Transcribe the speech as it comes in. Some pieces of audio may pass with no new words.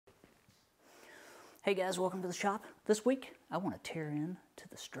Hey guys, welcome to the shop. This week, I want to tear in to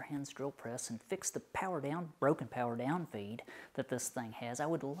the Strands drill press and fix the broken power down feed that this thing has. I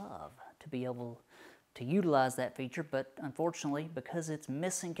would love to be able to utilize that feature, but unfortunately, because it's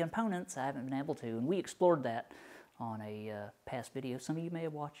missing components, I haven't been able to. And we explored that on a past video. Some of you may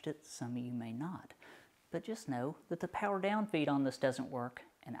have watched it, some of you may not. But just know that the power down feed on this doesn't work,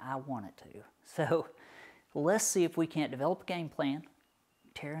 and I want it to. So let's see if we can't develop a game plan,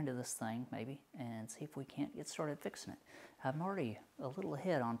 tear into this thing maybe, and see if we can't get started fixing it. I'm already a little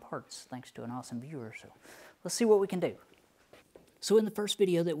ahead on parts thanks to an awesome viewer, so let's see what we can do. So in the first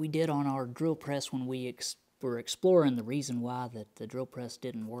video that we did on our drill press, when we were exploring the reason why that the drill press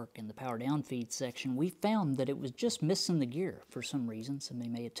didn't work in the power down feed section, we found that it was just missing the gear for some reason. Somebody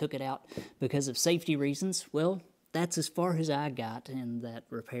may have took it out because of safety reasons. Well, that's as far as I got in that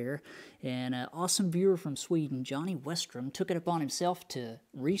repair. And an awesome viewer from Sweden, Jonny Wesstrom, took it upon himself to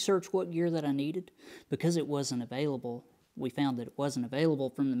research what gear that I needed. Because it wasn't available, we found that it wasn't available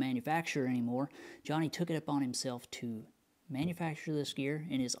from the manufacturer anymore. Jonny took it upon himself to manufacture this gear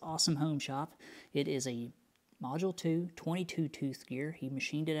in his awesome home shop. It is a Module 2 22 tooth gear. He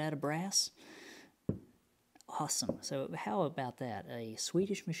machined it out of brass. Awesome. So how about that? A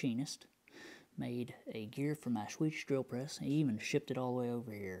Swedish machinist made a gear for my Swedish drill press. He even shipped it all the way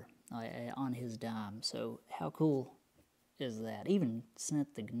over here on his dime. So how cool is that? Even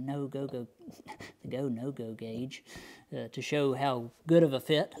sent the go-no-go gauge to show how good of a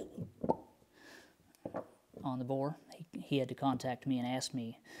fit on the bore. He had to contact me and ask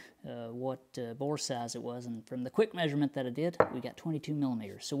me what bore size it was, and from the quick measurement that I did, we got 22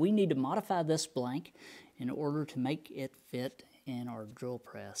 millimeters. So we need to modify this blank in order to make it fit in our drill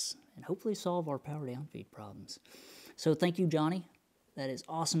press and hopefully solve our power down feed problems. So thank you, Jonny. That is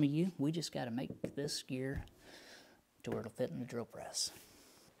awesome of you. We just got to make this gear to where it'll fit in the drill press.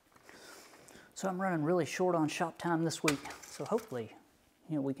 So I'm running really short on shop time this week, so hopefully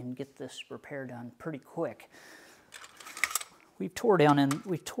we can get this repair done pretty quick. We've tore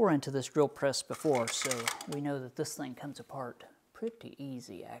into this drill press before, so we know that this thing comes apart pretty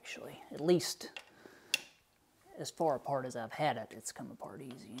easy, actually. At least as far apart as I've had it, it's come apart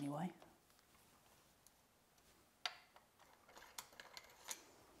easy anyway.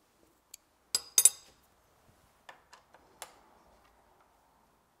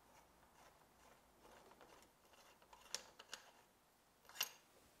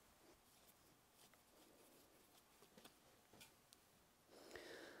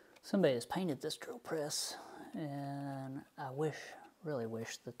 Somebody has painted this drill press, and I really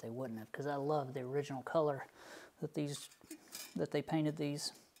wish that they wouldn't have, because I love the original color that they painted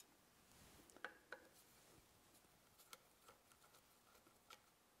these.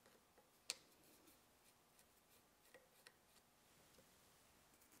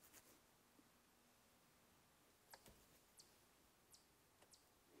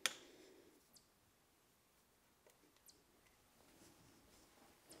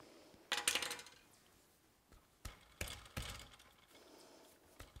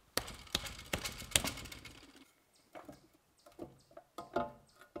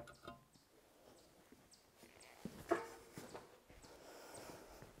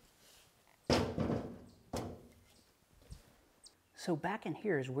 So back in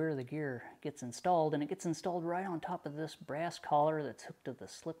here is where the gear gets installed, and it gets installed right on top of this brass collar that's hooked to the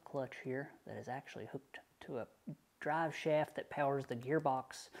slip clutch here, that is actually hooked to a drive shaft that powers the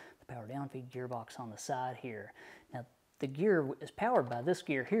gearbox, the power down feed gearbox on the side here. Now the gear is powered by this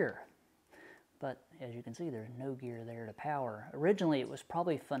gear here, but as you can see, there's no gear there to power. Originally it was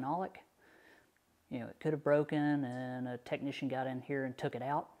probably phenolic. It could have broken and a technician got in here and took it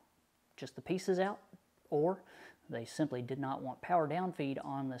out, just the pieces out, or they simply did not want power down feed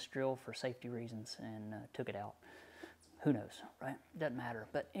on this drill for safety reasons and took it out. Who knows, right? Doesn't matter.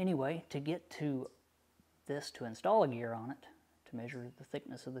 But anyway, to get to this, to install a gear on it, to measure the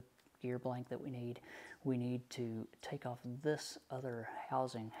thickness of the gear blank that we need to take off this other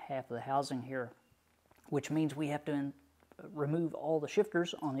housing, half of the housing here, which means we have to remove all the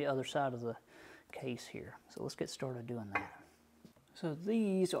shifters on the other side of the case here. So let's get started doing that. So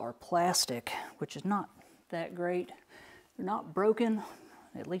these are plastic, which is not that great. They're not broken,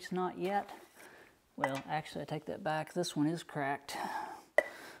 at least not yet. Well, actually I take that back. This one is cracked.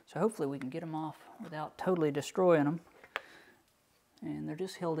 So hopefully we can get them off without totally destroying them. And they're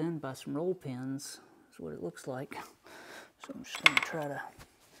just held in by some roll pins, is what it looks like. So I'm just going to try to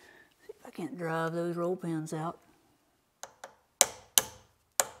see if I can't drive those roll pins out.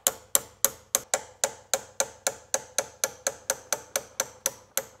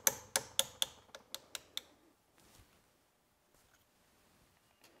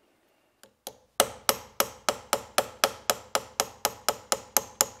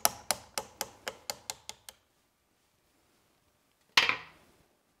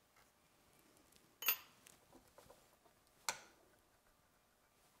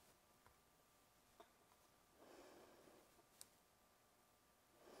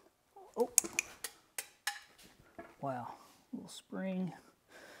 Oh, wow, a little spring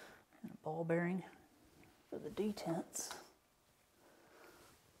and a ball bearing for the detents.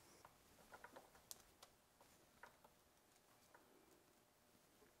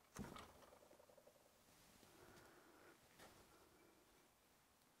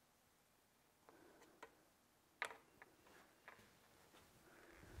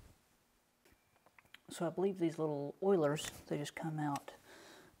 So I believe these little oilers, they just come out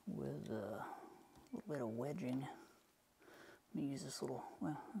with a little bit of wedging. Let me use this little,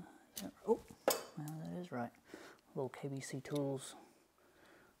 well, that is right. Little KBC Tools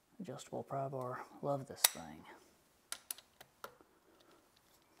adjustable pry bar. Love this thing.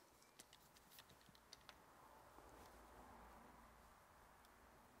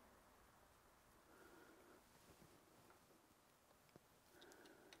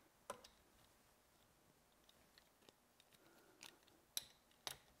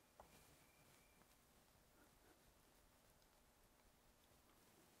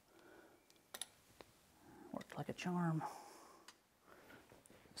 Worked like a charm.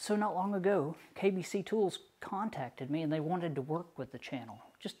 So not long ago, KBC Tools contacted me and they wanted to work with the channel.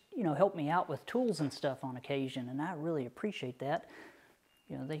 Just, you know, help me out with tools and stuff on occasion, and I really appreciate that.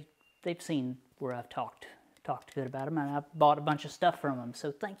 You know, they've seen where I've talked good about them, and I've bought a bunch of stuff from them.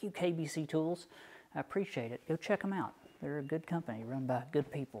 So thank you, KBC Tools. I appreciate it. Go check them out. They're a good company run by good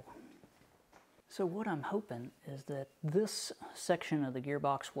people. So what I'm hoping is that this section of the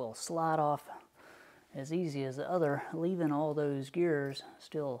gearbox will slide off as easy as the other, leaving all those gears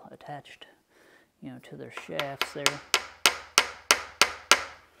still attached, you know, to their shafts there.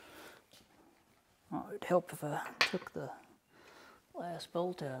 Oh, it'd help if I took the last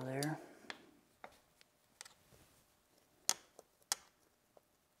bolt out of there.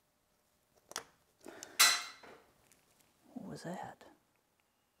 What was that?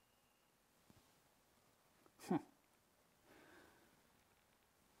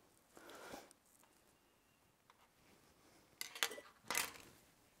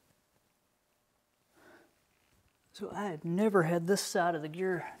 So I had never had this side of the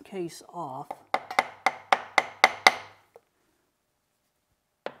gear case off.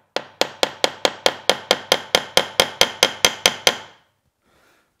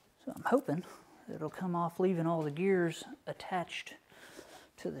 So I'm hoping it'll come off, leaving all the gears attached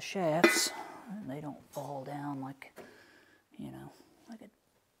to the shafts, and they don't fall down like, you know, like a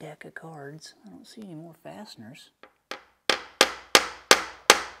deck of cards. I don't see any more fasteners.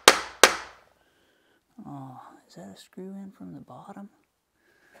 Oh, is that a screw in from the bottom?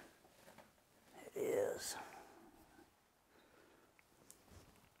 It is.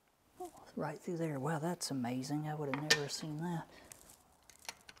 Oh, right through there. Wow, that's amazing. I would have never seen that.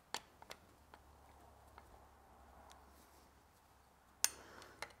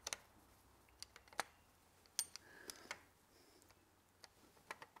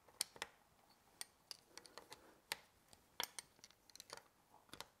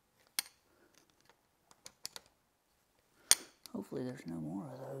 Hopefully there's no more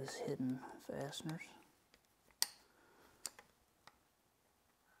of those hidden fasteners.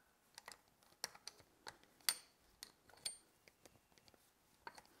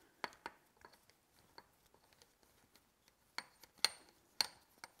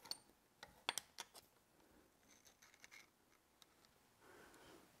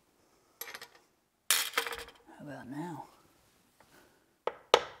 How about now?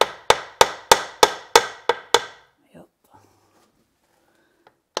 Yep.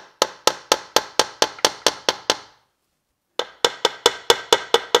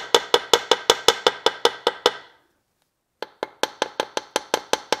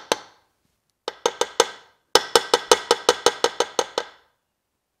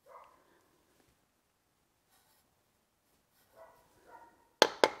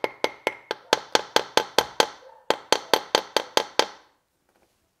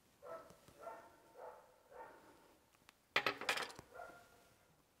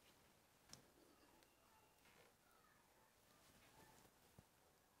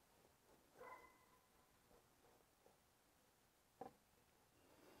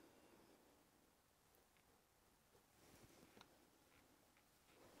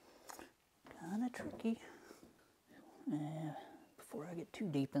 Kind of tricky. Before I get too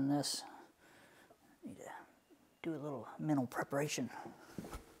deep in this, I need to do a little mental preparation.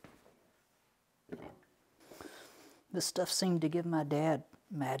 This stuff seemed to give my dad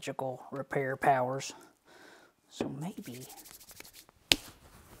magical repair powers, so maybe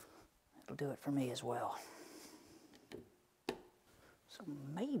it'll do it for me as well. So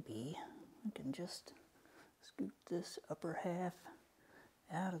maybe I can just scoop this upper half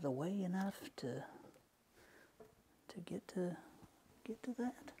out of the way enough to get to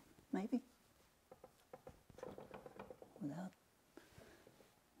that, maybe, without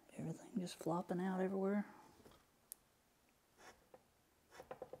everything just flopping out everywhere.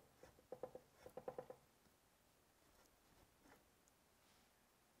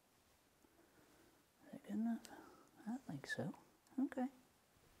 Is that good enough? I think so. Okay.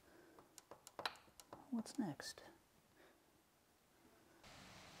 What's next?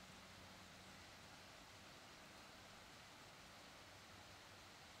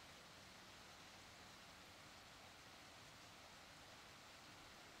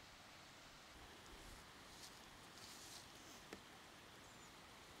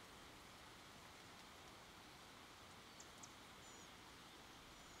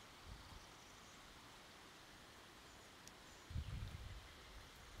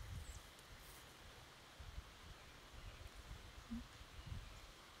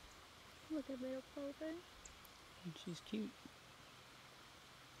 Look at little Clover. She's cute.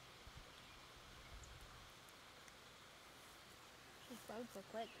 These bugs are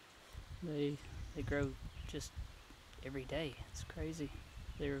quick. They grow just every day. It's crazy.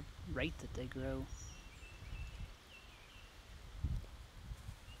 Their rate that they grow.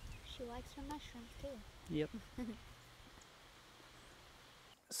 She likes her mushrooms too. Yep.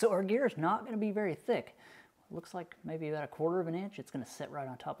 So our gear is not going to be very thick. Looks like maybe about 1/4 of an inch. It's going to sit right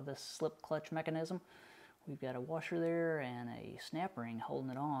on top of this slip clutch mechanism. We've got a washer there and a snap ring holding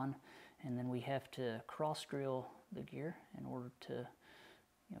it on, and then we have to cross drill the gear in order to,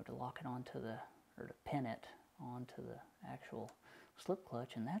 to lock it onto or to pin it onto the actual slip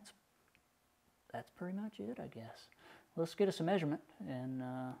clutch, and that's pretty much it, I guess. Let's get us a measurement, and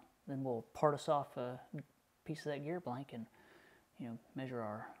then we'll part us off a piece of that gear blank and measure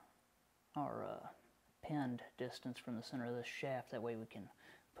our pinned distance from the center of this shaft. That way we can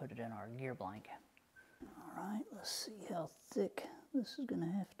put it in our gear blank. All right, let's see how thick this is going to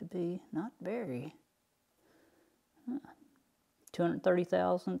have to be. Not very. 230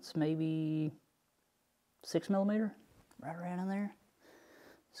 thousandths, maybe 6 millimeter, right around in there.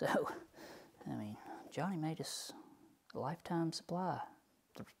 So, I mean, Johnny made us a lifetime supply,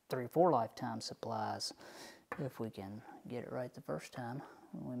 3 or 4 lifetime supplies, if we can get it right the first time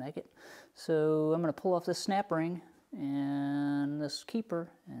when we make it. So I'm going to pull off this snap ring and this keeper,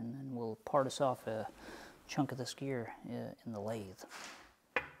 and then we'll part us off a chunk of this gear in the lathe.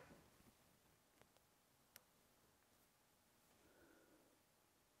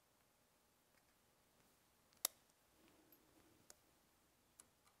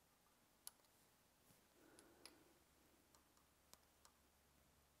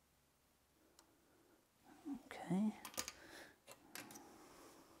 Okay.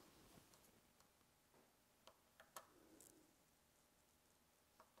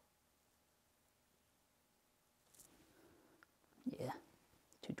 Yeah,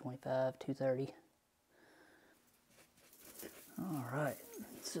 225, 230. All right,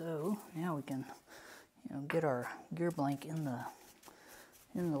 so now we can, get our gear blank in the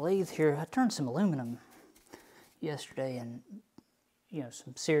lathe here. I turned some aluminum yesterday, and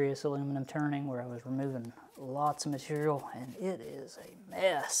some serious aluminum turning where I was removing lots of material, and it is a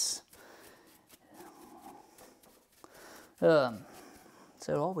mess. So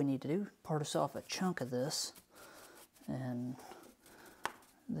all we need to do, part us off a chunk of this, and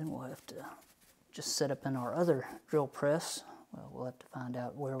then we'll have to just set up in our other drill press. Well, we'll have to find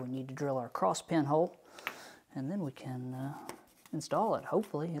out where we need to drill our cross pin hole, and then we can install it.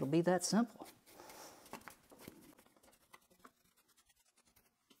 Hopefully it'll be that simple.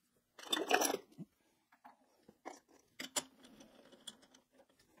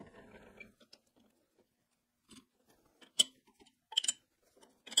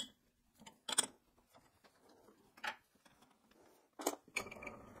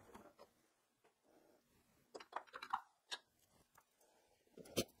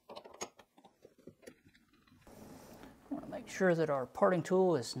 Make sure that our parting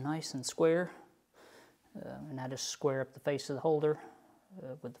tool is nice and square, and I just square up the face of the holder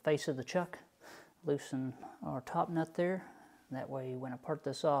with the face of the chuck. Loosen our top nut there. That way when I part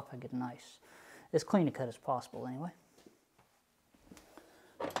this off, I get a nice, as clean a cut as possible anyway.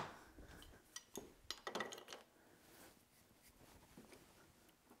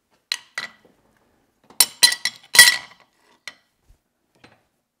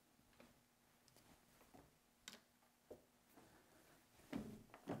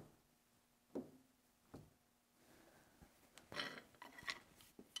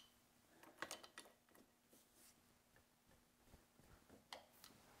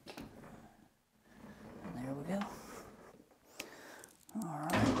 There we go.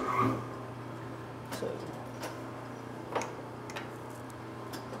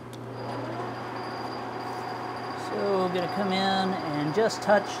 going to come in and just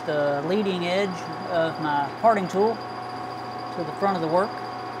touch the leading edge of my parting tool to the front of the work.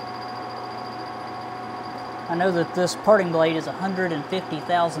 I know that this parting blade is 150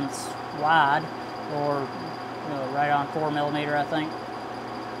 thousandths wide, or right on 4 millimeter, I think.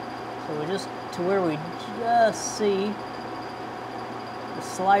 So we just to where we just see the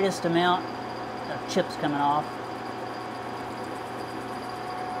slightest amount of chips coming off.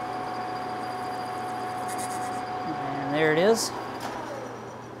 And there it is.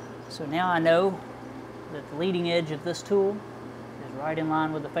 So now I know that the leading edge of this tool is right in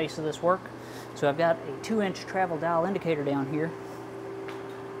line with the face of this work. So I've got a 2-inch travel dial indicator down here.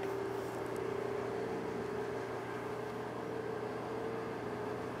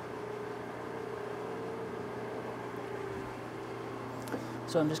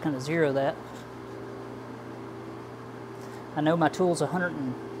 So I'm just going to zero that. I know my tool's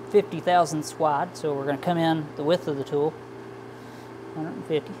 150 thousandths wide, so we're going to come in the width of the tool,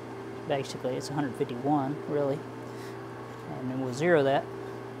 150. Basically, it's 151, really. And then we'll zero that.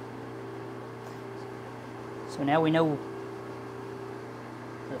 So now we know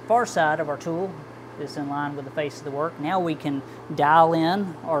the far side of our tool is in line with the face of the work. Now we can dial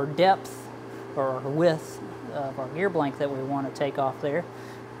in our depth or our width of our gear blank that we want to take off there,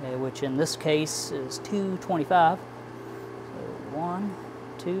 which in this case is 225. So 1,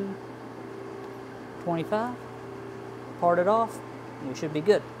 2, 25. Part it off, and we should be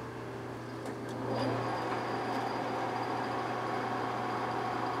good.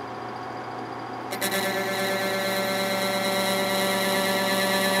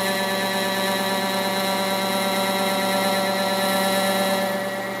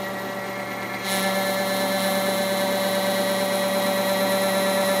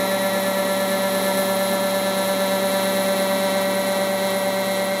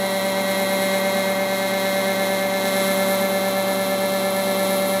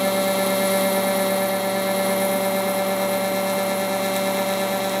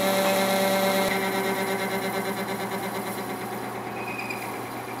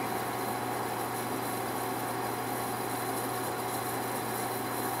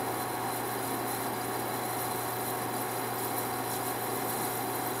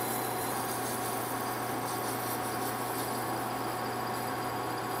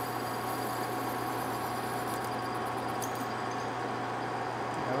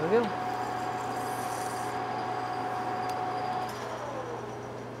 There we go.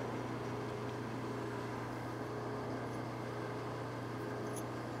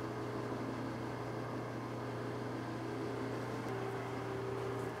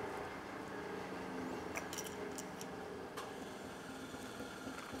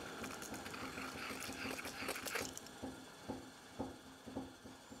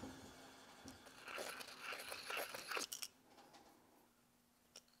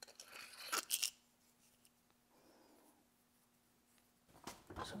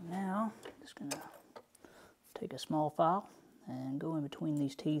 So now, I'm just going to take a small file and go in between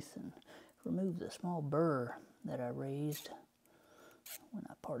these teeth and remove the small burr that I raised when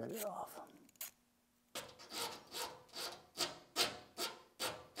I parted it off.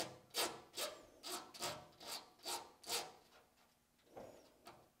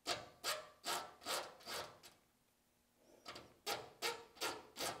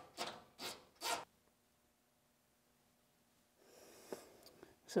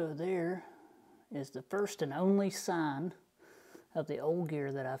 So there is the first and only sign of the old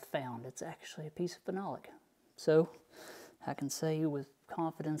gear that I've found. It's actually a piece of phenolic. So I can say with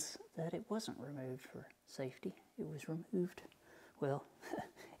confidence that it wasn't removed for safety. It was removed, well,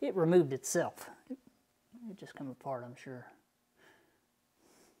 it removed itself. It just come apart, I'm sure.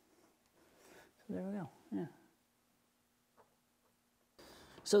 So there we go, yeah.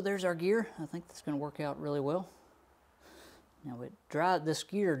 So there's our gear. I think that's going to work out really well. Now this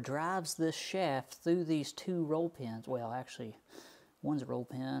gear drives this shaft through these 2 roll pins. Well, actually, one's a roll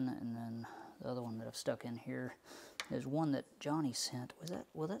pin, and then the other one that I've stuck in here is one that Johnny sent.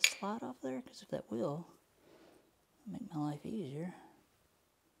 Will that slide off there? Because if that will, make my life easier.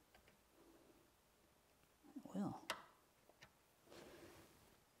 It will.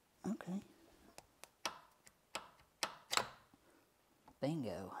 Okay.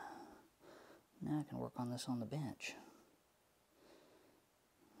 Bingo. Now I can work on this on the bench.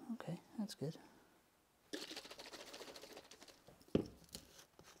 Okay, that's good.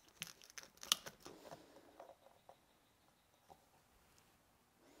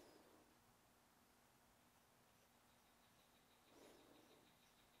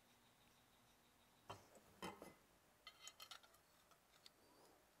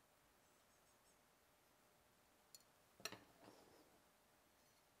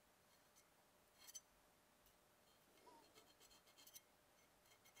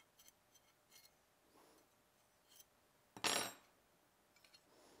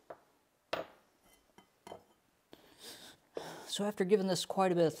 So after giving this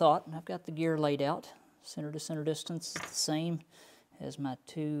quite a bit of thought, I've got the gear laid out. Center to center distance is the same as my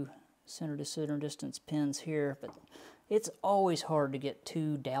 2 center to center distance pins here, but it's always hard to get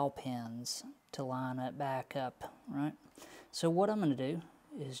 2 dowel pins to line it back up, right? So what I'm going to do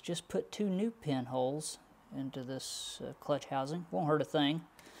is just put 2 new pin holes into this clutch housing. Won't hurt a thing.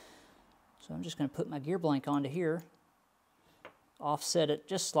 So I'm just going to put my gear blank onto here, offset it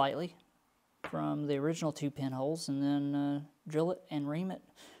just slightly from the original 2 pinholes, and then drill it and ream it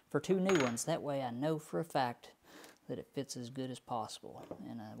for 2 new ones. That way I know for a fact that it fits as good as possible,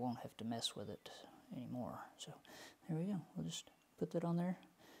 and I won't have to mess with it anymore. So there we go. We'll just put that on there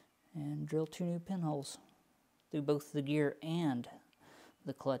and drill 2 new pinholes through both the gear and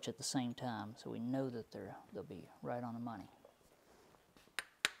the clutch at the same time, so we know that they'll be right on the money.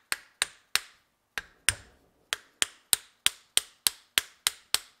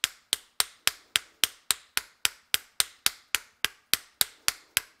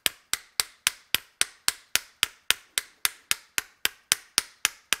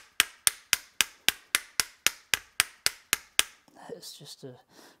 It's just an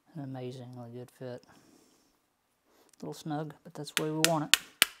amazingly good fit. A little snug, but that's the way we want it.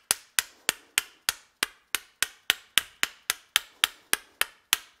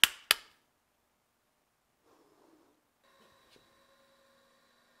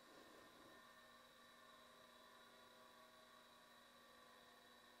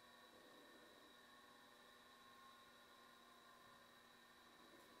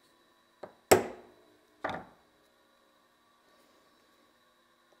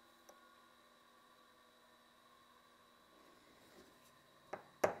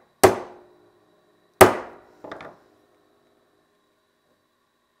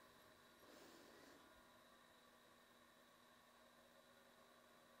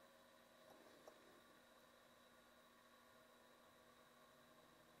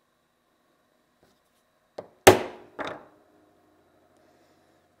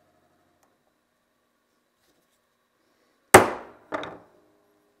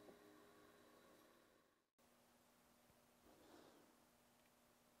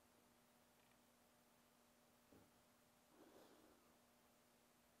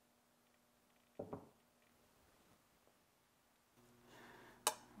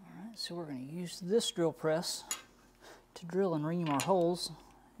 So we're going to use this drill press to drill and ream our holes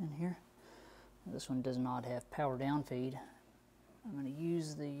in here. This one does not have power down feed. I'm going to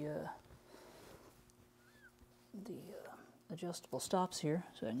use the adjustable stops here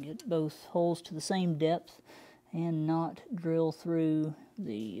so I can get both holes to the same depth and not drill through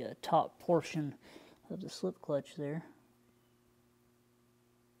the top portion of the slip clutch there.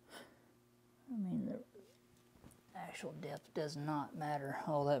 I mean, the actual depth does not matter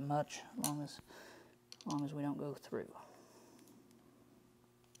all that much as long as we don't go through.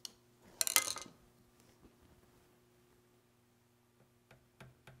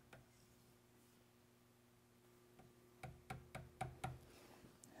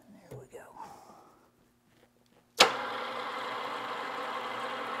 And there we go.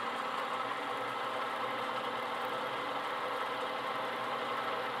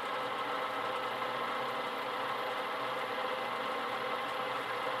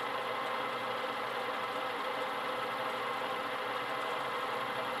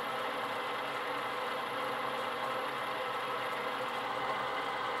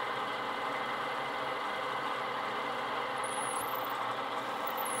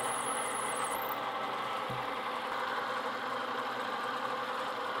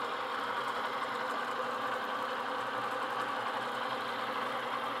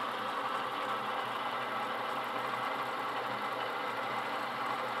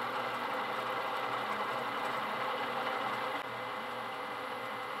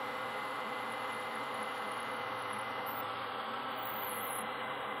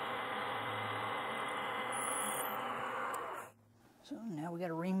 So now we got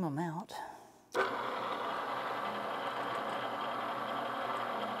to ream them out.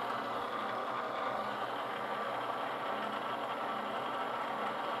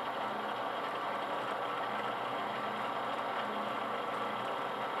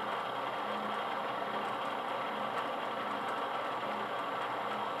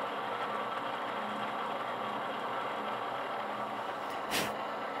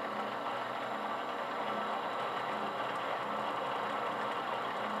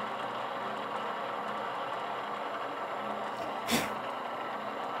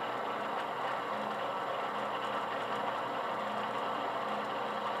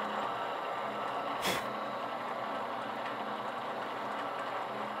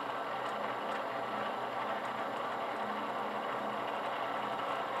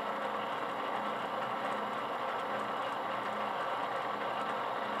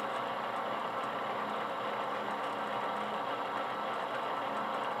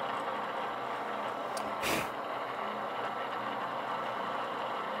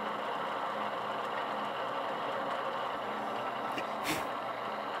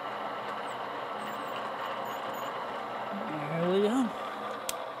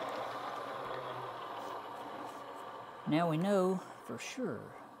 now we know for sure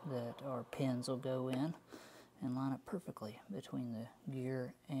that our pins will go in and line up perfectly between the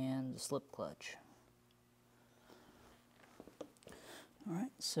gear and the slip clutch.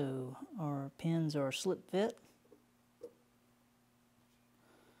 Alright, so our pins are slip fit.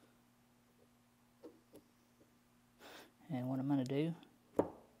 And what I'm going to do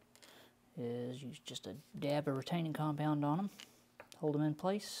is use just a dab of retaining compound on them, hold them in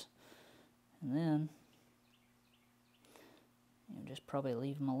place, and then just probably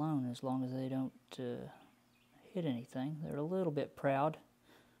leave them alone as long as they don't hit anything. They're a little bit proud,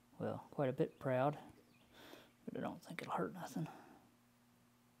 well, quite a bit proud, but I don't think it'll hurt nothing.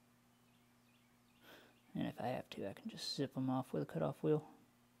 And if I have to, I can just zip them off with a cutoff wheel.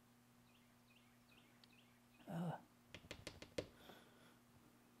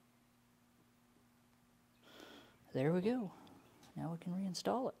 There we go. Now we can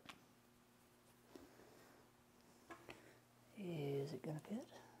reinstall it. Is it going to fit?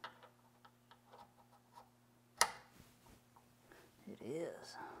 It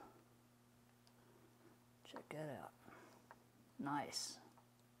is. Check that out. Nice.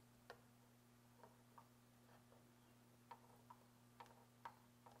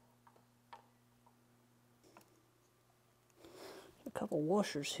 A couple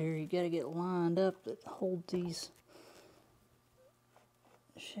washers here you got to get lined up that hold these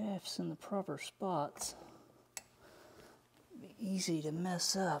shafts in the proper spots. It'd be easy to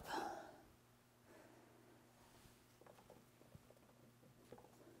mess up.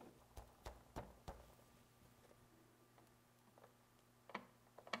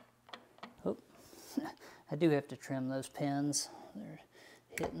 Oh, I do have to trim those pins. They're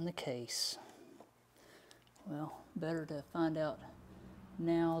hitting the case. Well, better to find out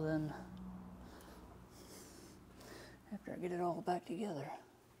now than after I get it all back together.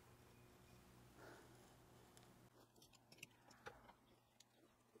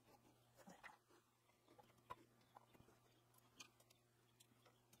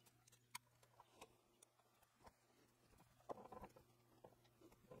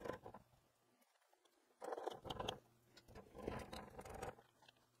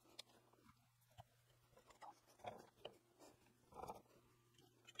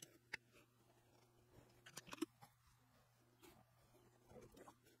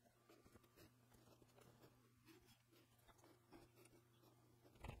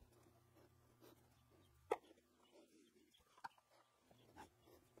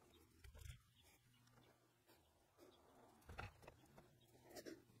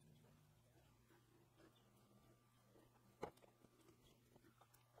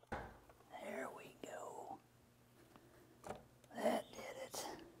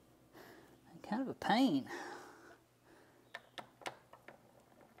 Kind of a pain.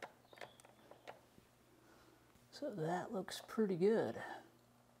 So that looks pretty good.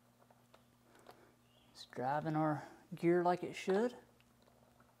 It's driving our gear like it should.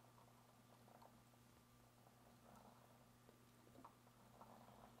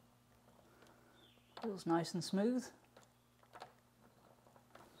 Feels nice and smooth.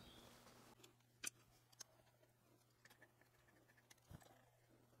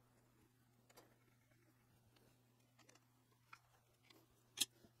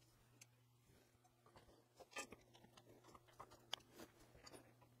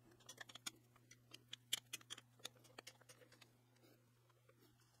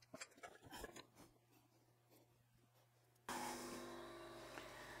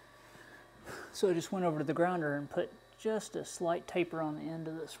 So I just went over to the grinder and put just a slight taper on the end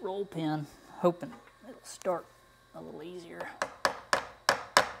of this roll pin, hoping it'll start a little easier.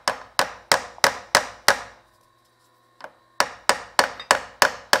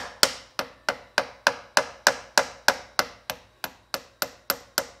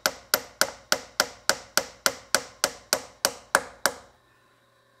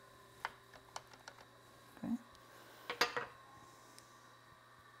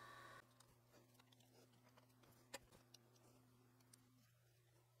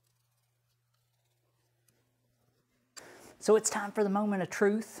 So it's time for the moment of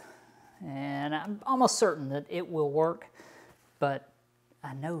truth, and I'm almost certain that it will work, but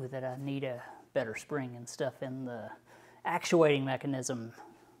I know that I need a better spring and stuff in the actuating mechanism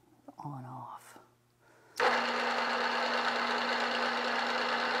on-off.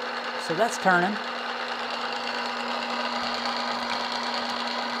 So that's turning.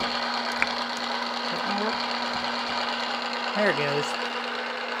 There it goes.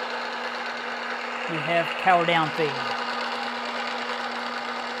 We have power down feed.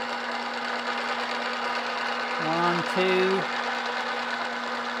 1, 2.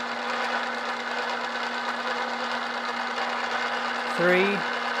 3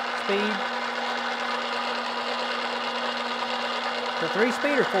 speed. Is it 3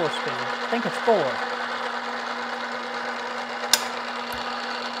 speed or 4 speed? I think it's 4.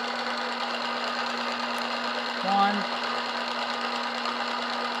 One,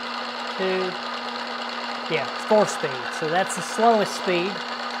 2, yeah, it's 4 speed. So that's the slowest speed.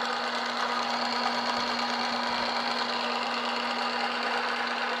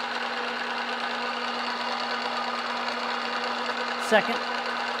 Second,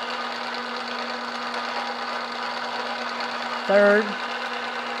 third,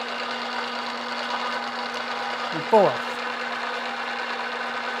 and fourth.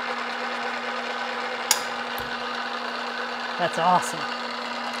 That's awesome.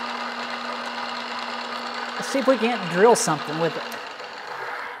 Let's see if we can't drill something with it.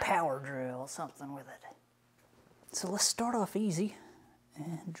 Power drill something with it. So let's start off easy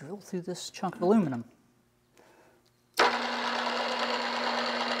and drill through this chunk of aluminum.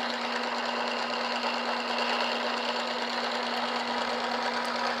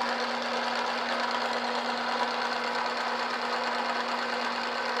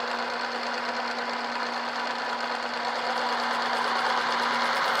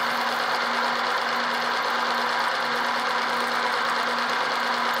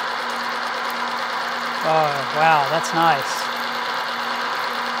 Oh, wow, that's nice.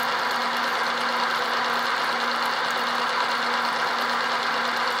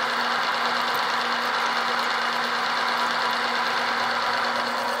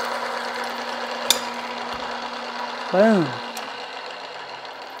 Boom.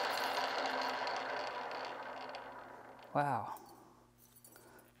 Wow.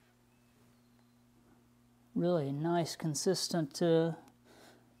 Really nice, consistent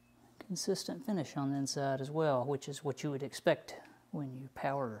finish on the inside as well, which is what you would expect when you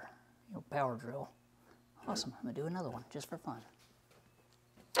power drill. Awesome. I'm gonna do another one just for fun.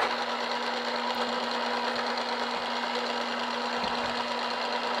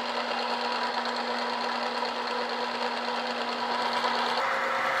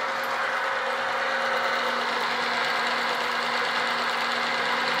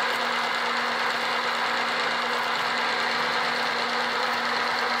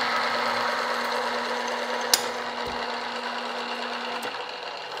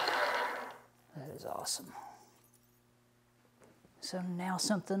 Awesome. So now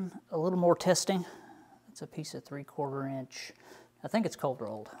something a little more testing. It's a piece of 3/4 inch. I think it's cold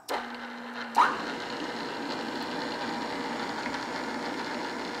rolled.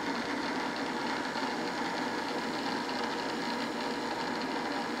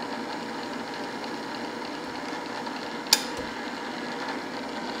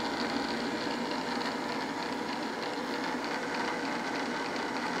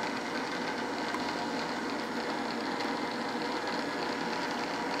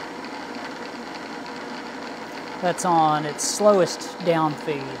 That's on its slowest down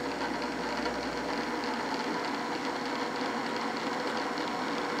feed.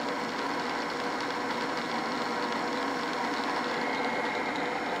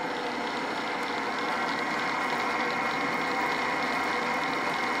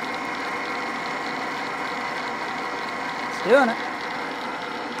 It's doing it.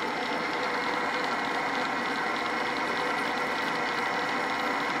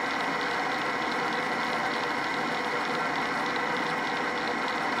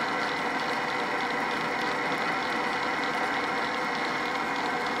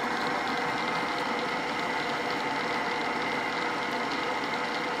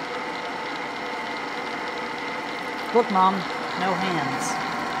 Look, Mom, no hands.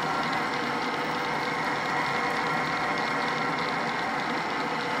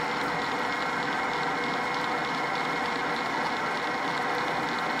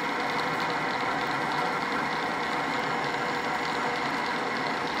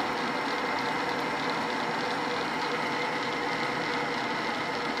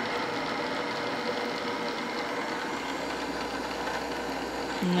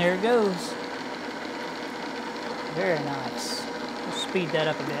 And there it goes. Very nice. We'll speed that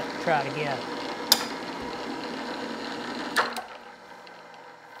up a bit, try it again.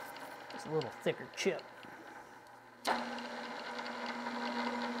 It's a little thicker chip.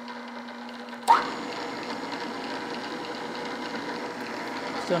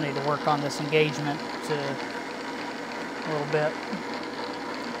 Still need to work on this engagement a little bit.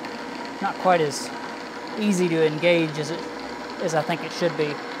 Not quite as easy to engage as I think it should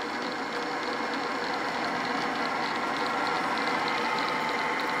be.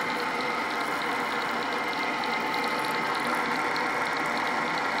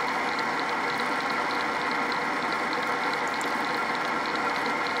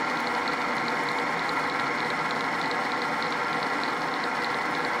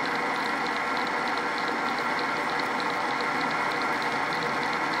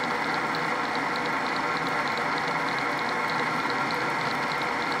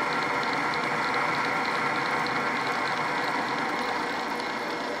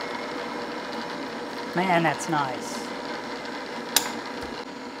 Man, that's nice.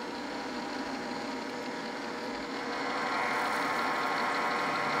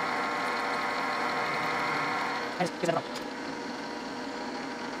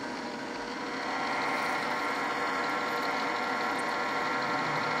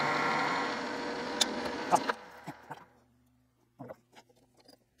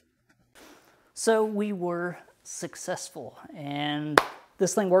 So we were successful, and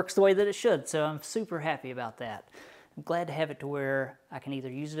this thing works the way that it should, so I'm super happy about that. I'm glad to have it to where I can either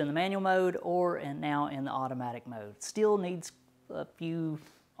use it in the manual mode or now in the automatic mode. Still needs a few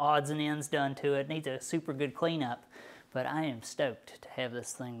odds and ends done to it, needs a super good cleanup, but I am stoked to have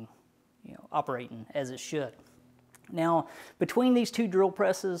this thing, you know, operating as it should. Now, between these two drill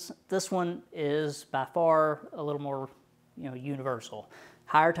presses, this one is by far a little more, you know, universal.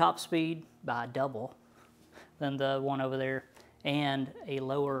 Higher top speed by double than the one over there, and a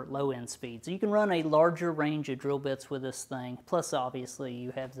lower low-end speed. So you can run a larger range of drill bits with this thing. Plus, obviously,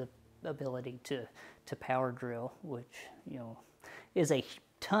 you have the ability to power drill, which, you know, is a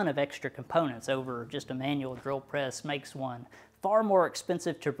ton of extra components over just a manual drill press. Makes one far more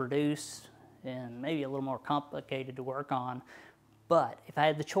expensive to produce and maybe a little more complicated to work on. But if I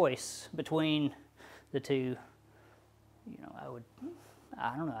had the choice between the two, you know,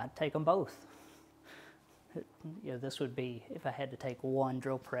 I don't know, I'd take them both. You know, this would be, if I had to take one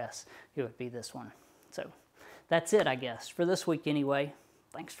drill press, it would be this one. So that's it, I guess, for this week anyway.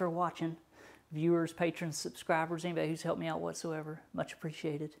 Thanks for watching. Viewers, patrons, subscribers, anybody who's helped me out whatsoever, much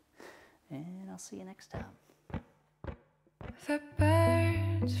appreciated. And I'll see you next time. The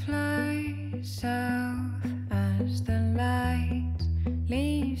birds fly south as the light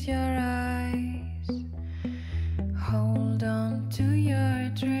leaves your eyes. Hold on to your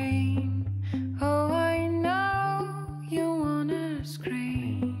dream. Oh, I know you wanna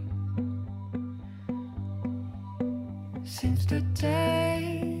scream. Since the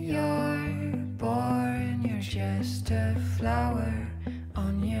day you're born, you're just a flower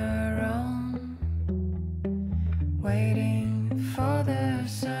on your own, waiting for the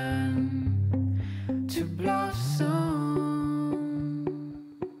sun to blossom,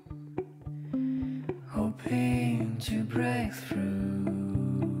 hoping to break through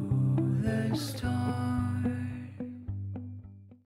the storm.